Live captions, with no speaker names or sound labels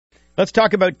Let's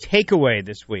talk about takeaway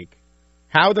this week,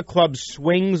 how the club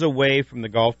swings away from the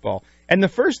golf ball. And the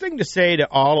first thing to say to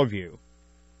all of you,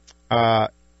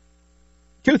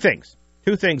 two things,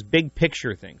 big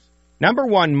picture things. Number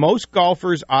one, most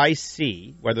golfers I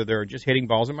see, whether they're just hitting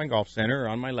balls at my golf center or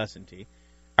on my lesson tee,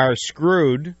 are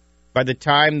screwed by the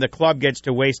time the club gets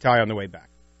to waist high on the way back.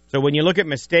 So when you look at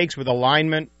mistakes with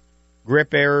alignment,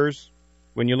 grip errors,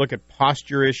 when you look at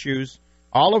posture issues,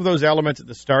 all of those elements at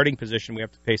the starting position we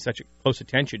have to pay such close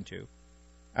attention to.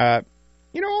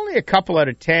 Only a couple out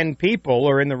of 10 people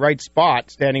are in the right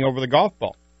spot standing over the golf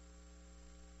ball.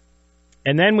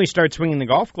 And then we start swinging the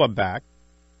golf club back,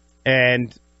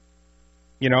 and,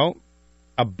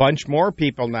 a bunch more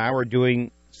people now are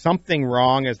doing something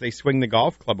wrong as they swing the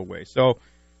golf club away. So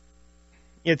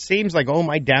it seems like,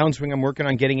 my downswing, I'm working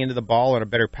on getting into the ball on a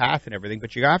better path and everything.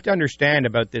 But you have to understand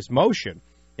about this motion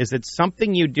is that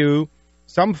something you do,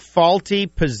 some faulty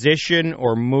position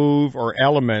or move or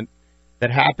element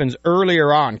that happens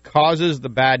earlier on causes the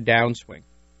bad downswing.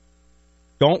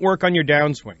 Don't work on your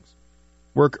downswings.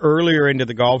 Work earlier into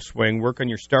the golf swing. Work on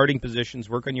your starting positions.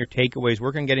 Work on your takeaways.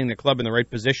 Work on getting the club in the right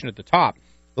position at the top.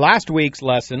 Last week's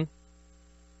lesson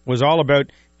was all about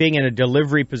being in a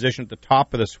delivery position at the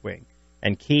top of the swing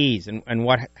and keys and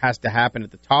what has to happen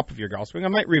at the top of your golf swing. I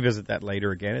might revisit that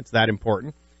later again. It's that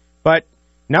important. But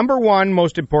number one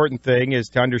most important thing is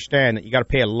to understand that you got to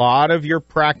pay a lot of your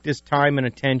practice time and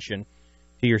attention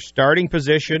to your starting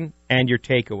position and your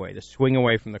takeaway, the swing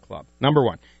away from the club. Number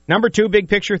one. Number two, big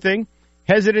picture thing,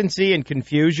 hesitancy and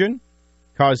confusion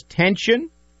cause tension.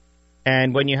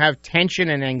 And when you have tension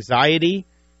and anxiety,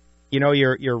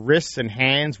 your wrists and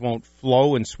hands won't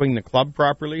flow and swing the club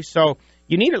properly. So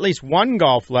you need at least one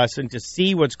golf lesson to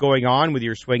see what's going on with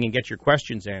your swing and get your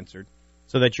questions answered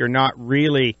so that you're not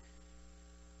really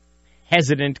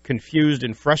hesitant, confused,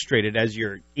 and frustrated as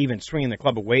you're even swinging the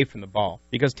club away from the ball,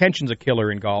 because tension's a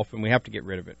killer in golf, and we have to get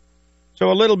rid of it. So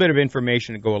a little bit of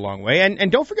information to go a long way.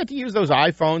 And don't forget to use those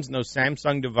iPhones and those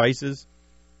Samsung devices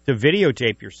to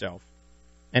videotape yourself.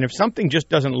 And if something just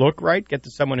doesn't look right, get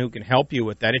to someone who can help you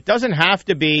with that. It doesn't have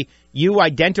to be you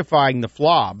identifying the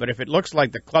flaw, but if it looks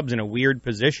like the club's in a weird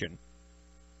position,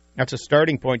 that's a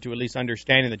starting point to at least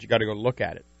understanding that you got to go look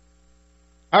at it.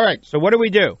 All right, so what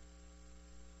do?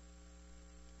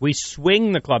 We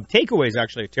swing the club. Takeaway is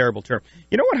actually a terrible term.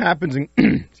 You know what happens in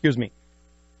excuse me.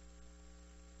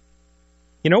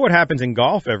 You know what happens in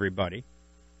golf, everybody,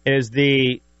 is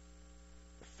the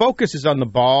focus is on the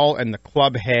ball and the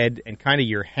club head and kind of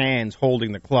your hands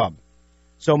holding the club.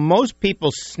 So most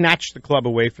people snatch the club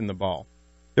away from the ball.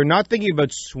 They're not thinking about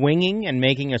swinging and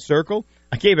making a circle.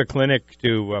 I gave a clinic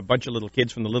to a bunch of little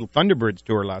kids from the Little Thunderbirds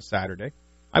tour last Saturday.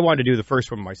 I wanted to do the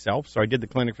first one myself, so I did the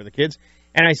clinic for the kids.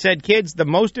 And I said, kids, the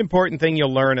most important thing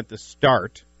you'll learn at the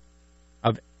start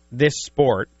of this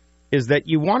sport is that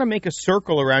you want to make a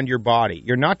circle around your body.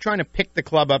 You're not trying to pick the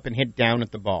club up and hit down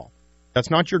at the ball. That's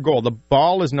not your goal. The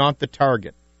ball is not the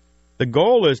target. The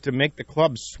goal is to make the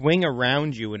club swing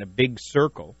around you in a big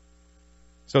circle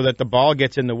so that the ball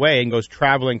gets in the way and goes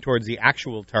traveling towards the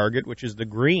actual target, which is the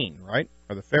green, right,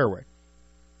 or the fairway.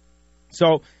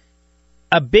 So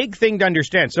a big thing to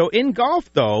understand. So in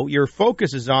golf, though, your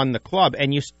focus is on the club,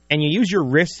 and you use your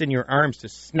wrists and your arms to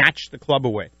snatch the club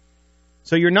away.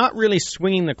 So you're not really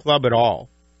swinging the club at all.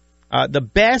 The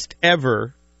best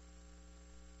ever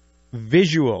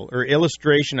visual or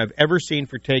illustration I've ever seen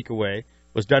for takeaway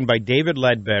was done by David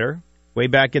Ledbetter way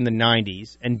back in the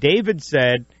 90s. And David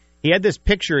said he had this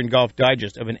picture in Golf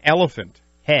Digest of an elephant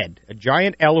head, a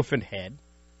giant elephant head.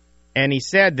 And he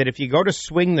said that if you go to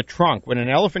swing the trunk, when an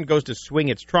elephant goes to swing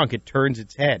its trunk, it turns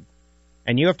its head.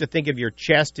 And you have to think of your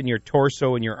chest and your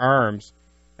torso and your arms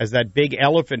as that big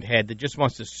elephant head that just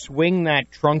wants to swing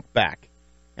that trunk back.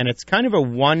 And it's kind of a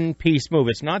one-piece move.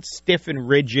 It's not stiff and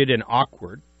rigid and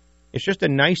awkward. It's just a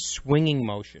nice swinging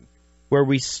motion where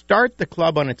we start the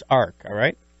club on its arc, all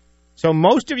right? So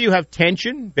most of you have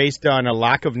tension based on a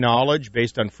lack of knowledge,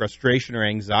 based on frustration or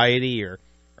anxiety or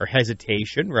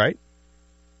hesitation, right?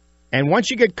 And once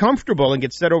you get comfortable and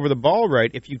get set over the ball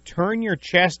right, if you turn your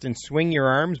chest and swing your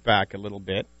arms back a little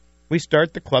bit, we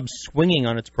start the club swinging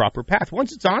on its proper path.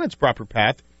 Once it's on its proper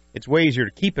path, it's way easier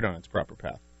to keep it on its proper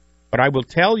path. But I will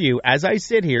tell you, as I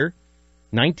sit here,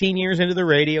 19 years into the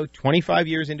radio, 25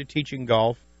 years into teaching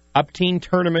golf, up-teen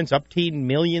tournaments, up-teen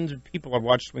millions of people I've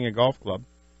watched swing a golf club,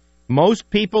 most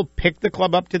people pick the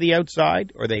club up to the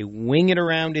outside or they wing it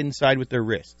around inside with their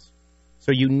wrists.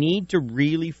 So you need to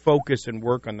really focus and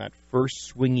work on that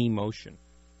first swingy motion,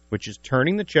 which is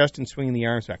turning the chest and swinging the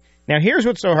arms back. Now, here's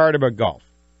what's so hard about golf.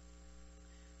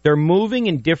 They're moving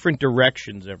in different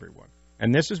directions, everyone.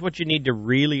 And this is what you need to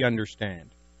really understand.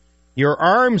 Your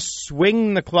arms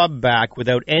swing the club back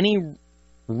without any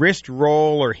wrist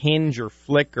roll or hinge or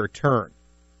flick or turn.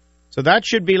 So that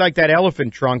should be like that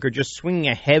elephant trunk or just swinging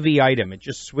a heavy item. It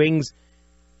just swings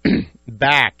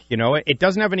back, you know. It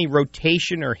doesn't have any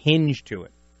rotation or hinge to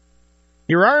it.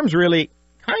 Your arms really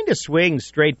kind of swing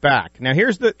straight back. Now,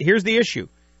 here's the issue.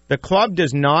 The club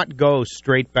does not go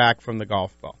straight back from the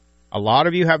golf ball. A lot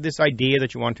of you have this idea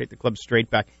that you want to take the club straight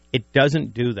back. It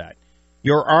doesn't do that.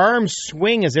 Your arms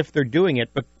swing as if they're doing it,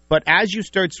 but as you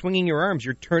start swinging your arms,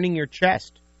 you're turning your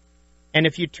chest. And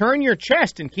if you turn your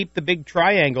chest and keep the big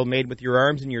triangle made with your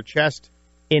arms and your chest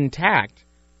intact,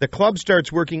 the club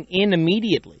starts working in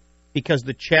immediately because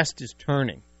the chest is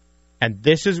turning. And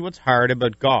this is what's hard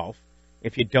about golf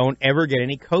if you don't ever get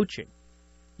any coaching.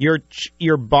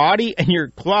 Your body and your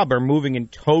club are moving in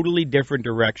totally different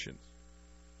directions.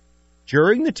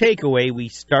 During the takeaway, we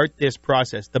start this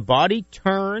process. The body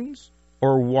turns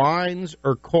or winds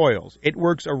or coils. It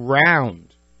works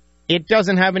around. It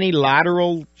doesn't have any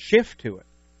lateral shift to it.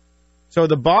 So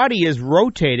the body is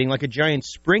rotating like a giant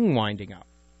spring winding up.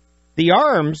 The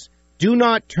arms do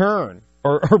not turn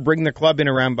or bring the club in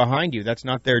around behind you. That's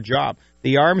not their job.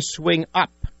 The arms swing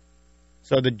up.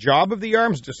 So the job of the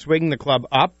arms is to swing the club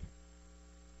up.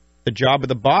 The job of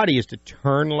the body is to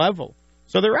turn level.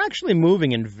 So they're actually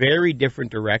moving in very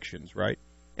different directions, right?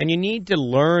 And you need to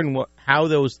learn how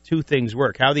those two things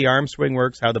work, how the arm swing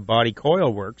works, how the body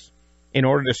coil works, in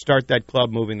order to start that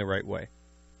club moving the right way.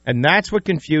 And that's what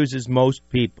confuses most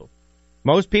people.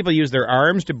 Most people use their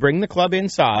arms to bring the club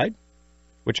inside,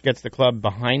 which gets the club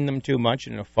behind them too much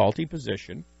in a faulty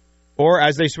position. Or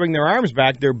as they swing their arms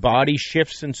back, their body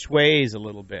shifts and sways a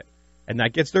little bit, and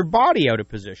that gets their body out of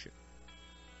position.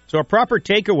 So a proper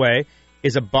takeaway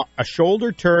is a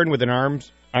shoulder turn with an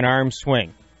arm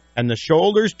swing. And the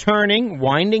shoulders turning,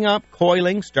 winding up,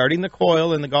 coiling, starting the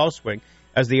coil in the golf swing.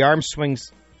 As the arms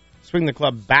swing the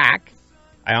club back.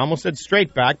 I almost said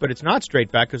straight back, but it's not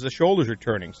straight back because the shoulders are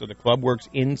turning. So the club works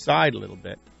inside a little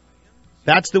bit.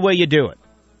 That's the way you do it.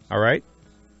 All right?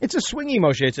 It's a swingy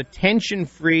motion. It's a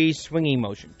tension-free swingy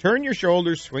motion. Turn your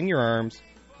shoulders, swing your arms,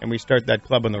 and we start that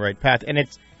club on the right path. And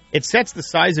it sets the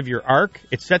size of your arc.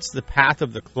 It sets the path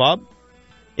of the club.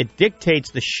 It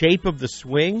dictates the shape of the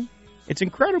swing. It's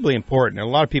incredibly important, and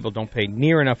a lot of people don't pay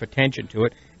near enough attention to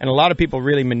it, and a lot of people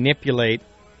really manipulate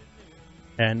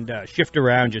and shift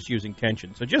around just using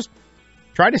tension. So just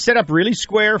try to set up really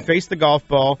square, face the golf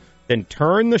ball, then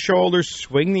turn the shoulders,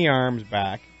 swing the arms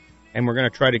back, and we're going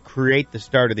to try to create the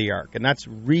start of the arc, and that's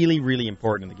really, really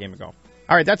important in the game of golf.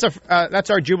 All right, that's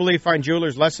our Jubilee Fine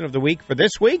Jewelers lesson of the week for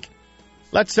this week.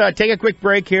 Let's take a quick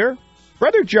break here.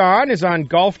 Brother John is on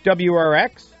Golf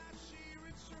WRX.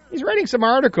 He's writing some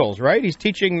articles, right? He's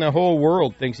teaching the whole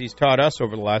world things he's taught us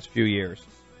over the last few years.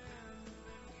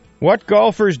 What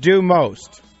golfers do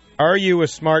most? Are you a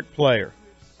smart player?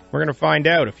 We're going to find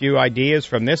out a few ideas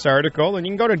from this article, and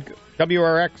you can go to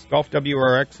WRX, Golf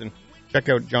WRX, and check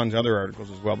out John's other articles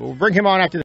as well. But we'll bring him on after